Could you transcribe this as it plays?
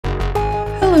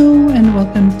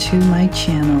welcome to my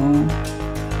channel.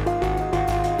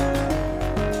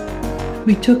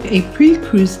 We took a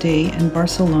pre-cruise day in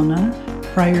Barcelona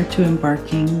prior to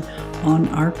embarking on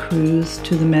our cruise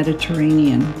to the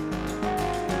Mediterranean.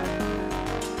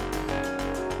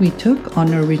 We took on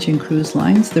Norwegian Cruise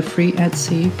Line's the Free at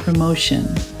Sea promotion.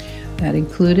 That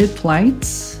included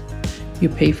flights. You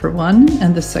pay for one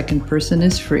and the second person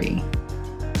is free.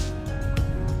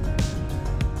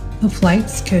 The flight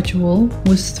schedule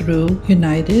was through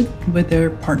United with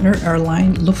their partner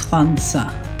airline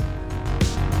Lufthansa.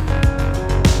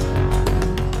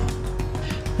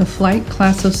 The flight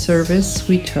class of service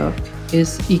we took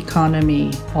is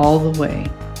economy all the way.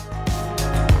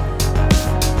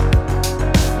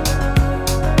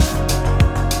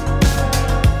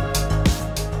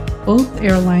 Both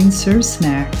airlines serve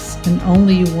snacks and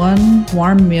only one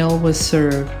warm meal was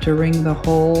served during the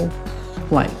whole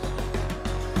flight.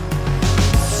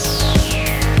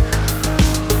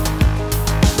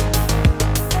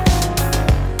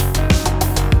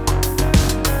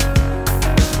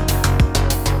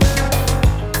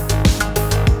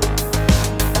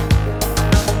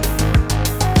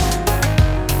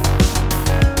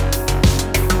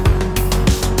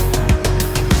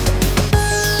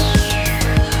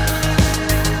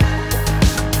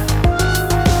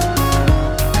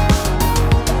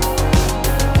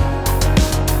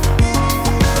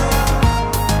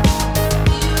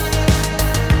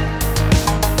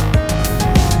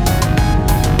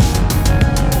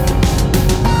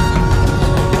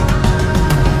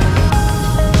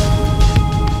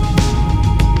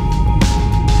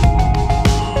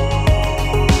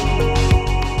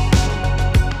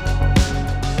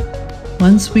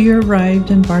 Once we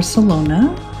arrived in Barcelona,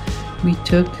 we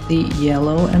took the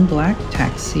yellow and black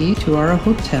taxi to our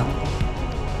hotel.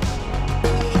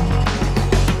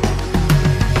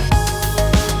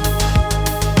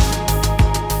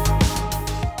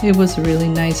 It was a really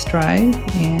nice drive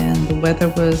and the weather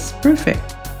was perfect.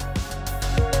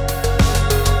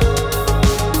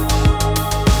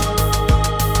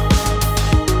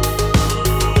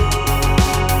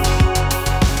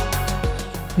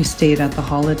 We stayed at the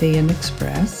Holiday Inn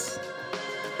Express.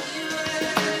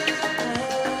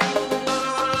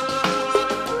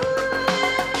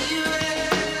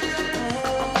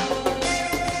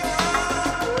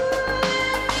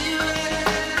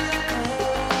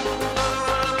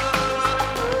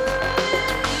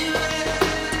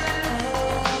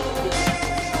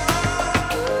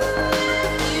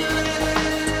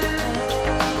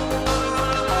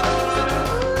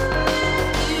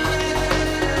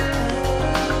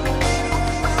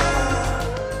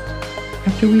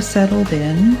 After we settled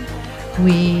in,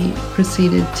 we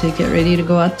proceeded to get ready to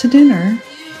go out to dinner,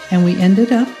 and we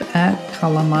ended up at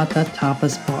Kalamata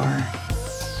Tapas Bar.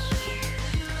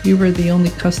 We were the only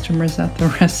customers at the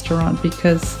restaurant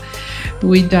because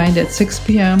we dined at 6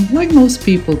 p.m. like most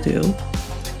people do,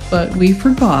 but we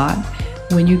forgot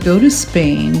when you go to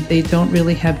Spain, they don't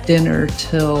really have dinner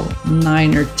till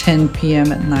 9 or 10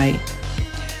 p.m. at night.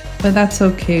 But that's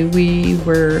okay, we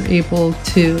were able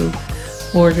to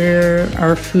order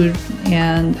our food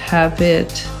and have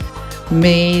it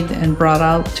made and brought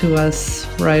out to us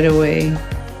right away.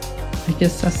 I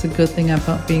guess that's the good thing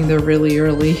about being there really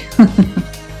early.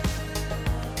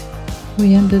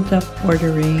 We ended up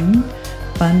ordering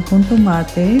pan con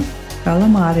tomate,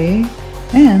 calamare,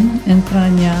 and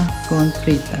entraña con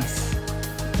fritas.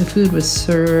 The food was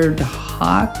served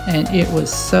hot and it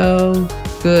was so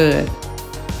good.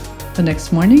 The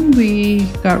next morning we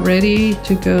got ready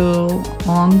to go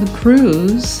on the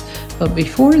cruise, but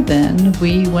before then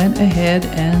we went ahead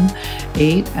and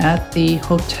ate at the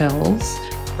hotel's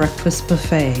breakfast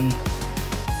buffet.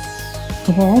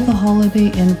 Of all the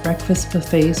Holiday Inn breakfast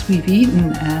buffets we've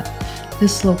eaten at,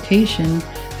 this location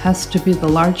has to be the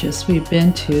largest we've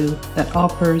been to that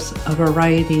offers a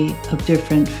variety of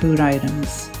different food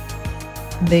items.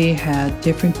 They had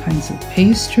different kinds of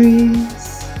pastries,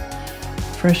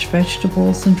 fresh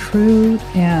vegetables and fruit,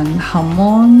 and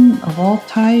jamon of all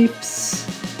types,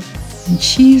 and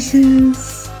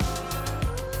cheeses,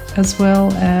 as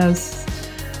well as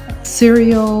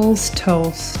cereals,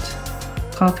 toast,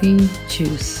 coffee,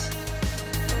 juice.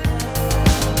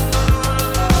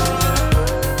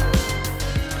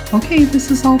 Okay,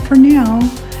 this is all for now.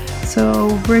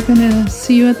 So we're gonna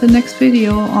see you at the next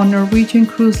video on Norwegian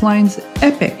Cruise Line's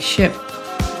epic ship.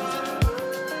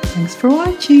 Thanks for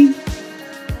watching.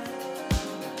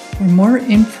 For more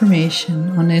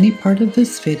information on any part of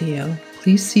this video,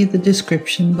 please see the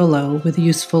description below with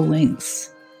useful links.